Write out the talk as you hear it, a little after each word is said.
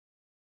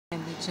I'll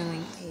be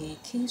doing a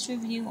case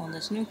review on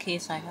this new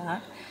case I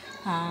got.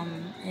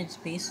 It's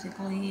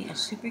basically a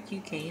super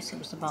cute case. It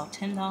was about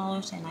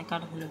 $10 and I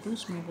got it from the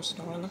Boost Mobile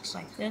store. It looks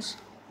like this.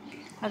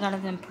 I got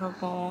it in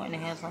purple and it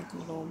has like a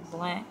little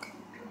black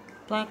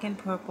and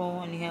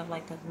purple, and you have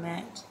like a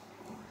matte,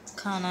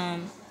 kind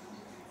of,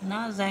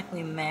 not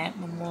exactly matte,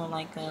 but more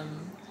like a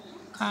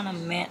kind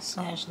of matte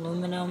slash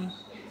aluminum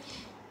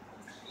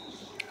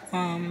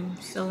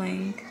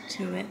filling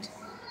to it.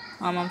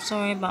 I'm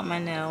sorry about my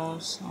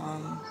nails.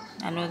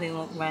 I know they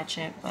look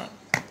ratchet, but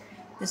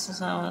this is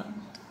how the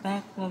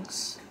back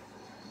looks.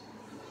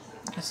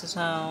 This is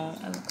how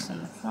it looks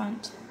in the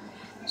front.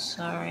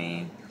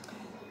 Sorry.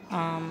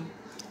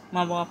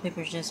 My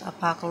wallpaper is just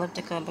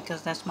Apocalyptica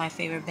because that's my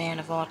favorite band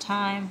of all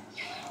time.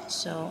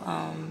 So,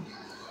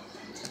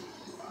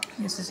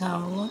 this is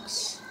how it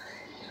looks.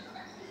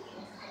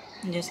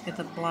 You just get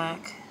the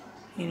black,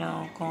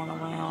 going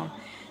around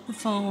the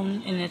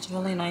phone, and it's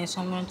really nice.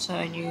 I'm going to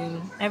tell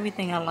you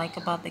everything I like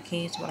about the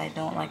case, what I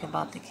don't like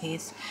about the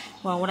case.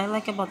 Well, what I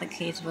like about the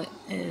case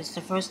is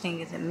the first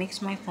thing is it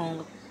makes my phone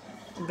look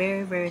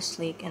very, very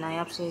sleek, and I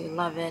absolutely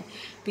love it.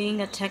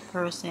 Being a tech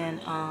person,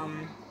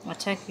 a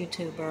tech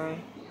YouTuber,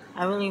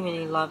 I really,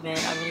 really love it.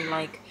 I really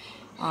like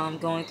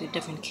going through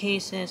different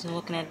cases and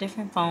looking at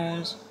different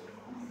phones,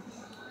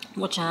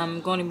 which I'm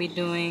going to be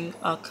doing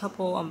a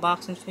couple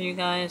unboxings for you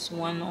guys.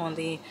 One on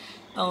the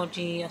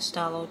LG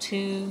Stylo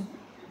 2.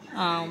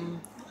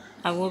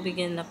 I will be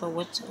getting up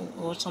what's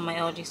on my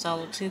LG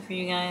Stylo 2 for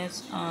you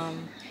guys.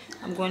 I'm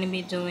going to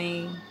be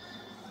doing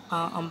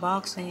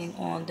unboxing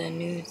on the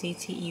new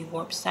ZTE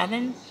Warp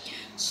 7.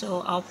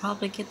 So I'll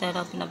probably get that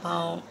up in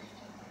about,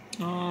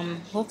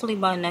 hopefully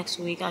by next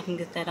week I can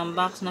get that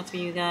unboxing up for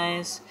you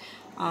guys.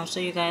 So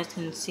you guys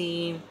can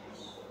see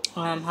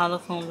how the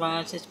phone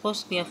runs. It's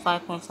supposed to be a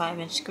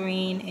 5.5-inch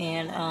screen,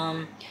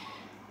 and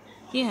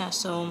yeah,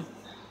 so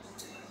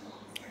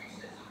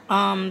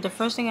the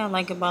first thing I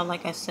like about,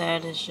 like I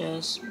said, is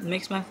just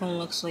makes my phone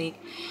look sleek.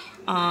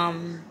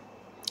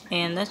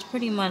 And that's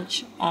pretty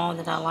much all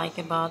that I like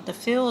about the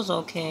feel. Is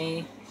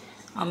okay.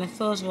 It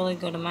feels really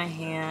good in my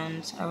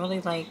hands. I really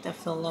like the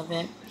feel of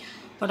it.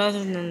 But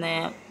other than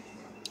that,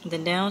 the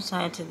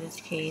downside to this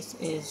case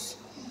is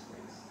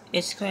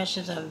it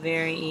scratches up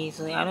very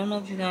easily. I don't know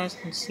if you guys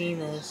can see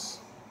this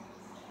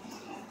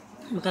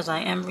because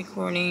I am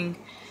recording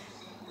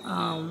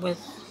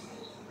with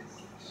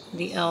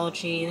the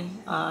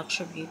LG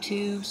Tribute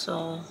 2.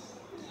 So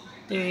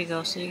there you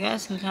go. So you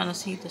guys can kind of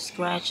see the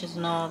scratches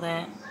and all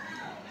that.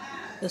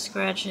 The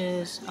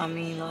scratches, I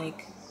mean,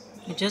 like,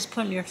 just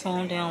putting your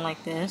phone down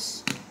like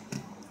this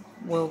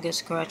will get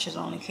scratches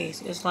on the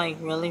case. It's like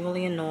really,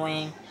 really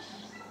annoying.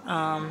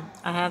 I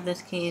have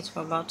this case for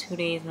about 2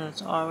 days and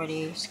it's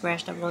already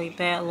scratched up really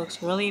bad. It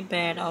looks really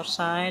bad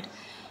outside.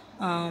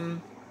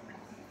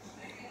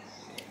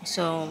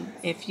 So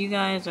if you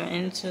guys are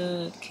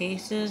into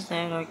cases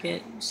that are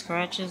get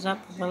scratches up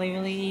really,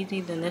 really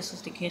easy, then this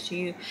is the case for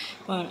you.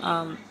 But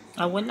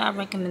I would not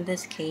recommend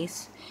this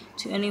case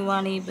to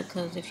anybody,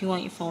 because if you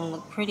want your phone to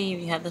look pretty, if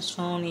you have this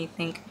phone and you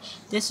think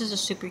this is a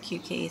super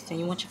cute case and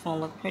you want your phone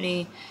to look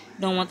pretty,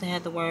 you don't want to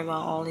have to worry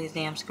about all these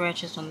damn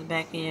scratches on the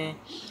back of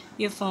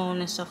your phone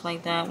and stuff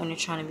like that when you're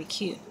trying to be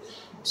cute.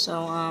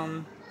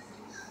 So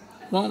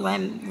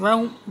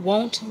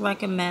won't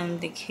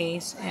recommend the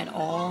case at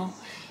all,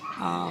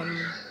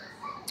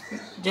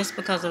 just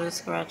because of the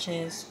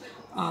scratches.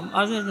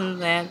 Other than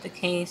that, the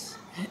case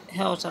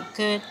holds up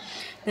good.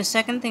 The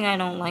second thing I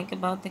don't like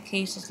about the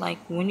case is, like,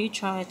 when you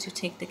try to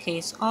take the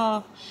case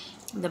off,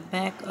 the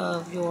back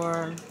of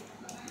your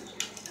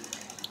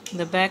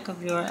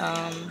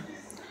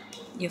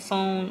your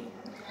phone,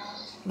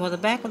 well, the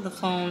back of the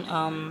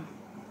phone,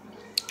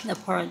 the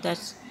part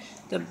that's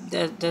the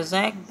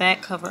exact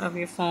back cover of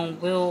your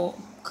phone will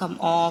come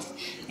off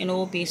and it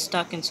will be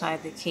stuck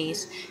inside the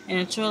case, and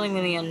it's really,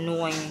 really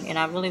annoying, and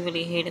I really,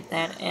 really hated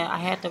that. And I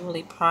had to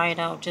really pry it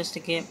out just to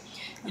get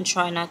and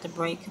try not to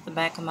break the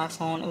back of my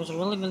phone. It was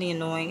really, really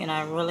annoying, and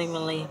I really,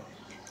 really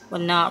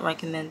would not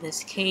recommend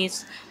this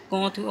case.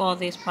 Going through all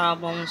these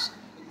problems,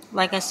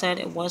 like I said,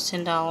 it was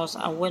 $10.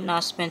 I would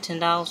not spend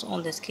 $10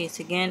 on this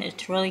case again.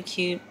 It's really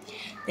cute.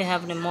 They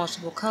have it in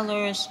multiple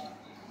colors: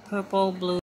 purple, blue,